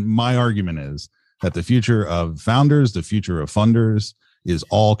my argument is that the future of founders, the future of funders is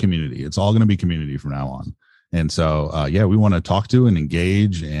all community. It's all going to be community from now on. And so, yeah, we want to talk to and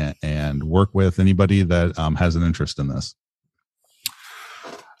engage and work with anybody that has an interest in this.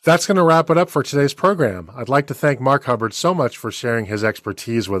 That's going to wrap it up for today's program. I'd like to thank Mark Hubbard so much for sharing his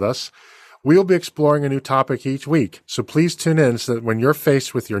expertise with us. We'll be exploring a new topic each week, so please tune in so that when you're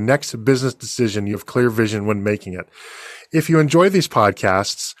faced with your next business decision, you have clear vision when making it. If you enjoy these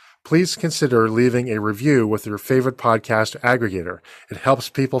podcasts, please consider leaving a review with your favorite podcast aggregator. It helps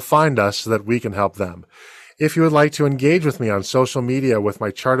people find us so that we can help them. If you would like to engage with me on social media with my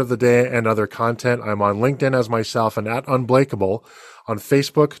chart of the day and other content, I'm on LinkedIn as myself and at Unblakeable, on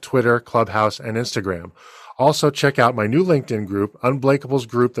Facebook, Twitter, Clubhouse, and Instagram. Also, check out my new LinkedIn group, Unblakeable's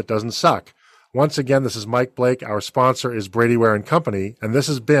Group That Doesn't Suck. Once again, this is Mike Blake. Our sponsor is Brady Ware & Company, and this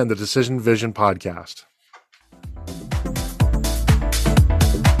has been the Decision Vision Podcast.